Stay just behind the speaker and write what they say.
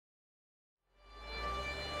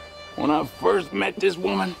When I first met this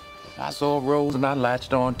woman, I saw Rose and I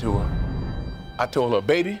latched on to her. I told her,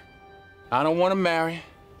 baby, I don't want to marry.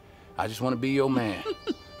 I just want to be your man.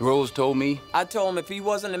 Rose told me. I told him if he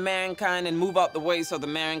wasn't a mankind, and move out the way so the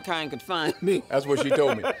mankind could find me. That's what she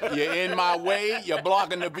told me. You're in my way, you're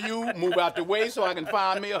blocking the view, move out the way so I can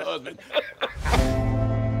find me a husband.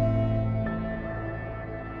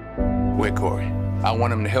 Where Corey? I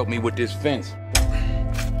want him to help me with this fence.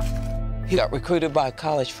 He got recruited by a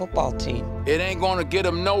college football team. It ain't gonna get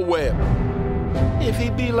him nowhere. If he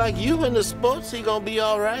be like you in the sports, he gonna be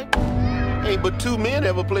all right. Ain't but 2 men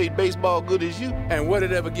ever played baseball good as you. And what'd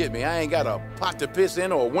it ever get me? I ain't got a pot to piss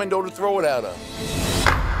in or a window to throw it out of.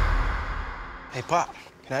 Hey, Pop,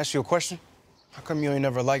 can I ask you a question? How come you ain't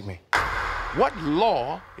never liked me? What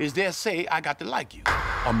law is there say I got to like you?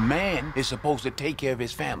 A man is supposed to take care of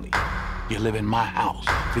his family. You live in my house,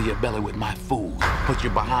 fill your belly with my food, put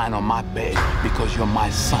your behind on my bed because you're my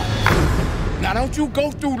son. Now, don't you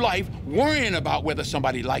go through life worrying about whether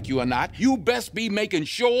somebody like you or not. You best be making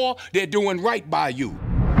sure they're doing right by you.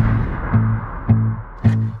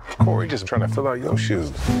 Corey just trying to fill out your shoes.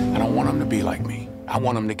 I don't want him to be like me. I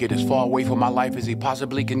want him to get as far away from my life as he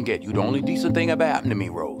possibly can get. You the only decent thing ever happened to me,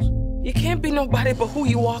 Rose. You can't be nobody but who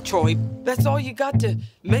you are, Troy. That's all you got to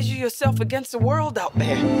measure yourself against the world out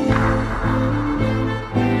there.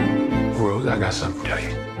 Rose, I got something to tell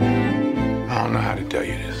you. I don't know how to tell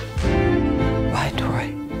you this. Why, Troy?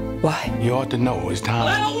 Why? You ought to know it's time.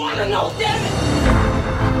 I don't want to know, damn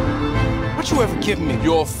it! What you ever given me?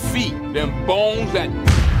 Your feet, them bones that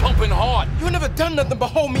pumping hard. You never done nothing but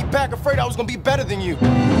hold me back, afraid I was gonna be better than you.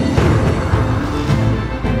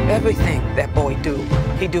 Everything that boy do,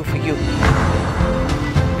 he do for you.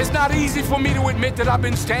 It's not easy for me to admit that I've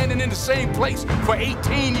been standing in the same place for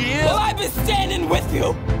 18 years. Well, I've been standing with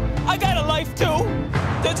you. I got a life, too.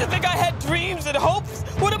 Don't you think I had dreams and hopes?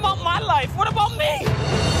 What about my life? What about me?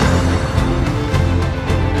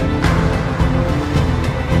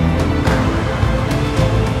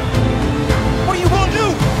 What are you gonna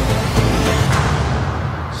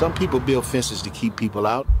do? Some people build fences to keep people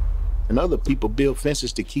out, and other people build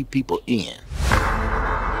fences to keep people in.